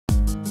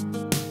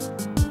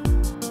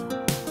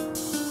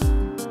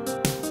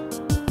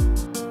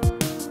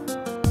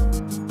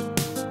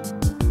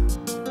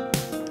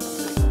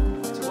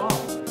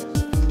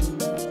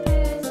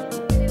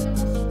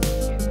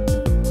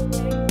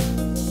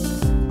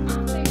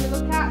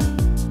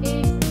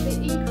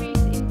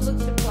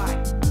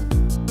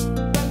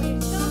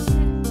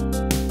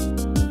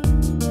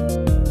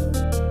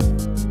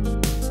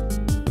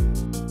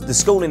The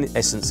school, in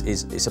essence,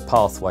 is a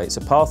pathway. It's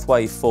a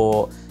pathway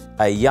for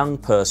a young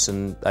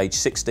person, aged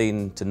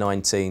 16 to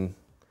 19,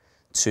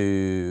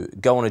 to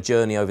go on a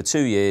journey over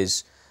 2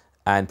 years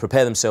and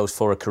prepare themselves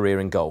for a career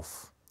in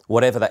golf,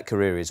 whatever that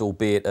career is,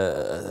 albeit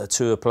a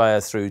tour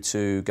player through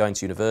to going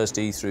to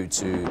university, through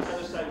to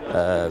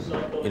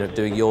you know,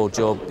 doing your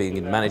job, being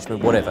in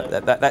management, whatever.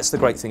 That's the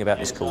great thing about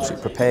this course. It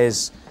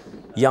prepares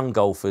young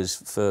golfers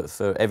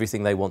for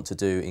everything they want to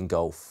do in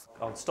golf.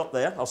 I'll stop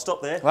there.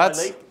 Lads.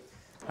 Hi, Lee.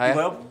 Hiya. You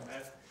well?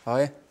 How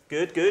are you?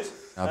 Good, good.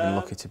 I've been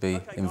lucky to be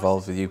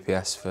involved with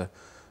UPS for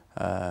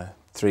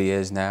 3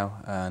 years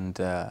now, and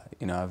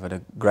you know, I've had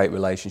a great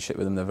relationship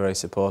with them. They're very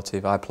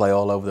supportive. I play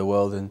all over the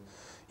world, and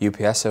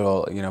UPS are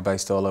all, you know,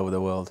 based all over the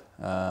world,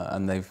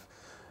 and they've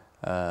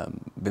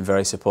been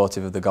very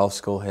supportive of the golf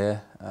school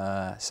here.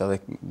 So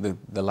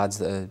the lads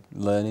that are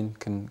learning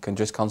can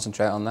just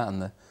concentrate on that,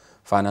 and the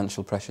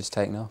financial pressure's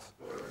taken off.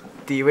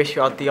 Do you wish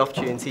you had the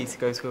opportunity to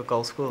go to a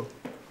golf school?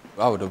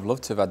 I would have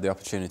loved to have had the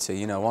opportunity.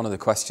 You know, one of the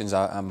questions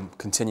I'm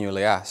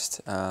continually asked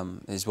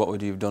is, what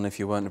would you have done if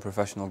you weren't a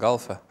professional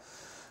golfer?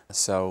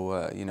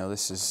 So, you know,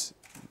 this is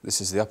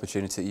the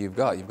opportunity that you've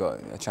got. You've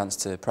got a chance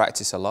to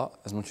practice a lot,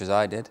 as much as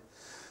I did,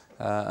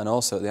 and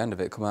also at the end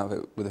of it, come out of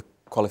it with a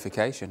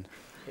qualification.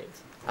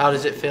 How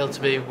does it feel to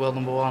be world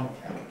 #1?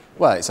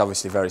 Well, it's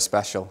obviously very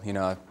special. You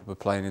know, we're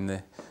playing in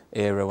the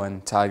era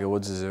when Tiger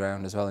Woods is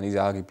around as well, and he's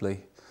arguably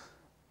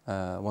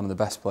one of the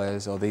best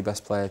players, or the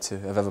best player to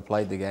have ever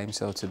played the game.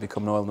 So to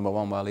become world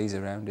 #1 while he's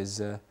around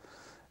is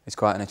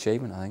quite an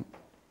achievement, I think.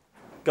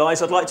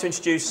 Guys, I'd like to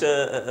introduce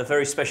a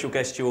very special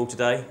guest to you all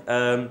today.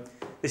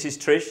 This is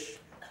Trish,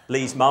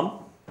 Lee's mum,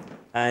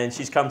 and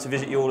she's come to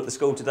visit you all at the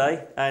school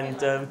today. And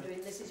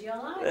this is your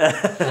life.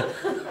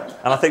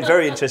 and I think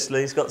very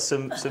interestingly, he's got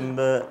some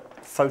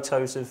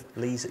photos of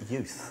Lee's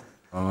youth.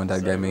 My mum and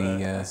dad gave me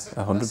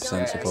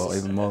 100% support,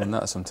 even more than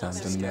that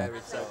sometimes, and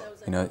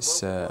you know,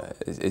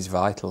 it's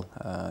vital.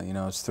 You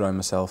know, I was throwing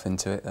myself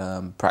into it,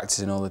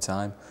 practicing all the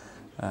time.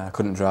 I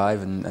couldn't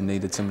drive and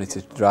needed somebody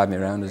to drive me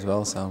around as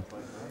well, so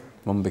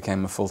Mum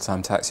became a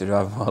full-time taxi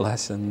driver more or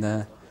less, and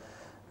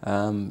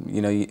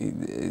you know,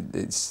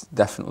 it's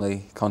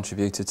definitely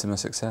contributed to my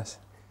success.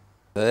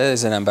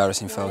 There's an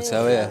embarrassing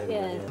photo here.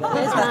 Yeah, there's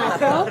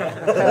Marco.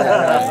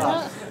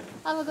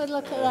 Have a good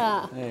look at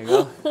that. There you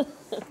go.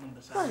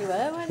 Well, you were,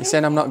 weren't you? You're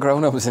saying I'm not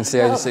grown up since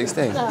the age of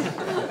 16?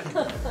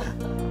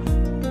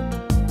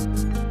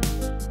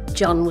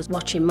 John was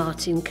watching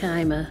Martin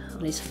Keimer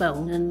on his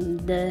phone,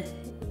 and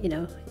you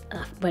know,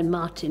 when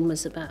Martin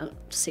was about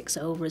 6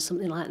 over or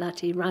something like that,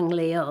 he rang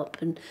Lee up,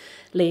 and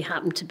Lee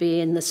happened to be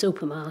in the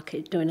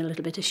supermarket doing a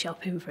little bit of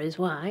shopping for his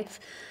wife,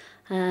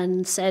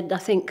 and said, I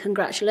think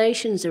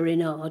congratulations are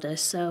in order.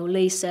 So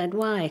Lee said,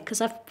 why?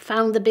 Because I've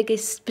found the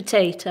biggest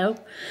potato.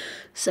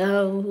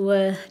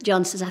 So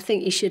John says, I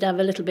think you should have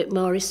a little bit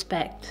more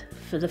respect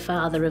for the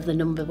father of the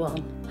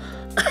 #1.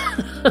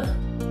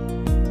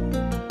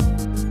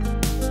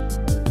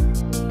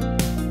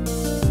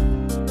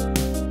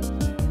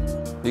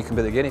 You can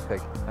be the guinea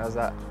pig. How's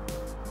that?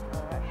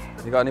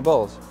 You got any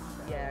balls?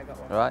 Yeah, I got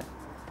one. All right.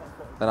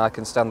 Then I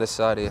can stand this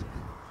side of you.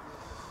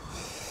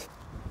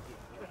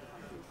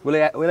 Will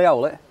he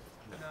hold it?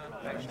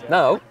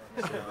 No.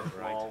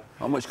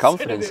 Not much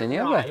confidence in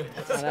you, have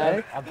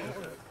we?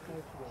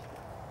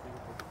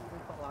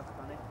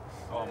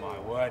 Oh my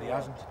word, he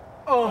hasn't.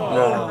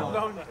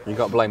 No. You've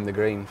got to blame the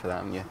green for that,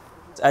 haven't you?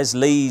 As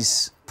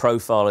Lee's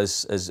profile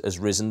has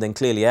risen, then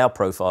clearly our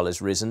profile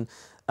has risen.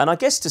 And I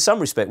guess to some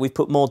respect we've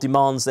put more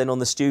demands then on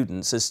the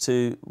students as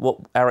to what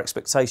our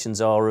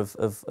expectations are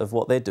of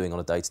what they're doing on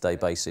a day-to-day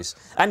basis,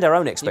 and our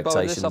own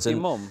expectations.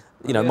 And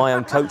you know, my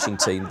own coaching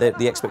team,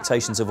 the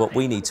expectations of what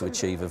we need to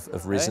achieve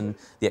have risen.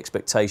 The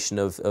expectation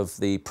of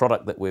the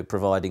product that we're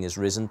providing has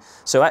risen.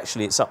 So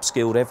actually it's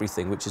upskilled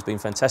everything, which has been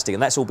fantastic,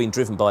 and that's all been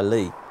driven by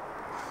Lee.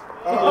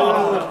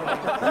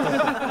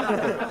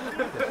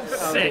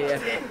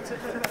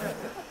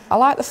 I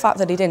like the fact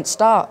that he didn't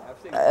start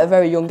at a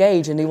very young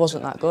age and he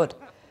wasn't that good.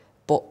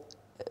 But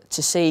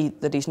to see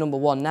that he's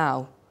 #1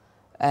 now,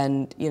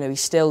 and you know,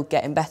 he's still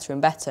getting better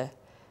and better,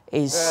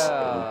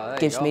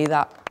 gives me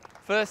that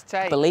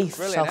belief,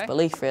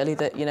 self-belief really,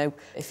 that, you know,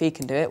 if he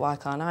can do it, why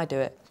can't I do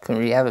it?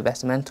 Couldn't really have a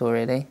better mentor,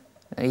 really.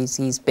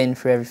 He's been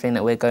through everything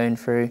that we're going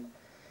through,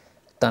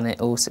 done it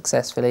all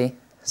successfully.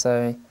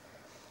 So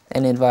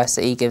any advice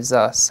that he gives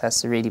us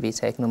has to really be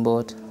taken on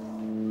board.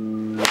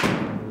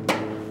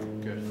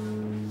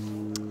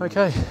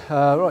 Okay,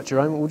 right,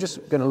 Jerome, we're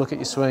just going to look at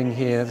your swing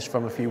here. This is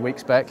from a few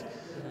weeks back.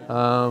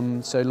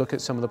 So look at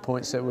some of the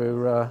points that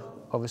we're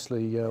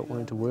obviously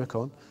wanting to work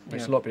on.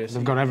 It's a lot better.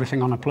 They've got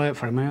everything on a plate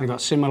for him here. They've got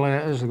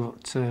simulators, they've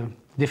got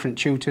different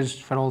tutors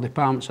for all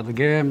departments of the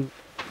game.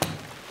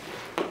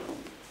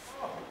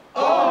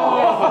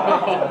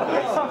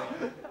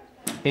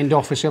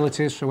 Indoor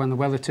facilities for when the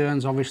weather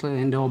turns,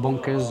 obviously, indoor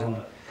bunkers, and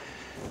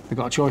they've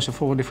got a choice of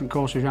 4 different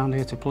courses around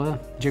here to play.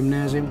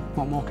 Gymnasium,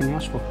 what more can you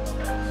ask for?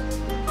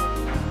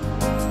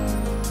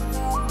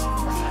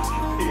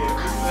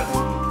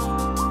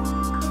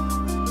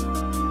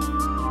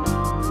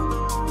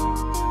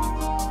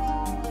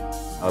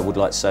 would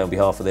like to say on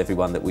behalf of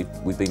everyone that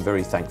we've been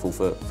very thankful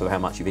for how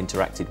much you've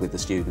interacted with the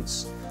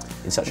students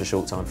in such a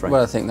short time frame.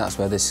 Well, I think that's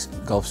where this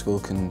golf school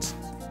can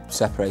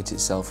separate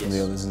itself from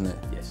the others, isn't it?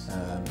 Yes.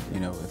 You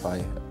know, if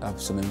I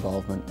have some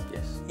involvement.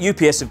 Yes.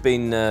 UPS have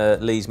been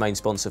Lee's main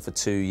sponsor for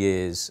 2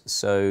 years,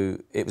 so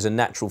it was a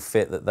natural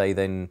fit that they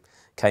then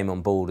came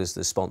on board as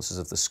the sponsors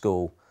of the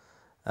school.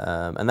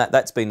 And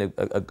that's been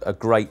a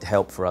great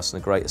help for us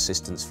and a great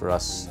assistance for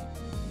us.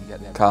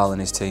 Carl and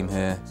his team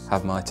here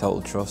have my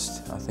total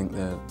trust. I think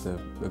they're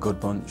a good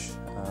bunch,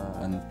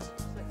 and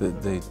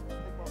the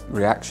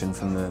reaction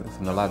from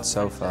the lads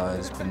so far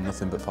has been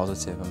nothing but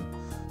positive.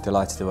 I'm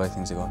delighted the way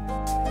things are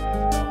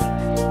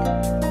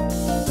going.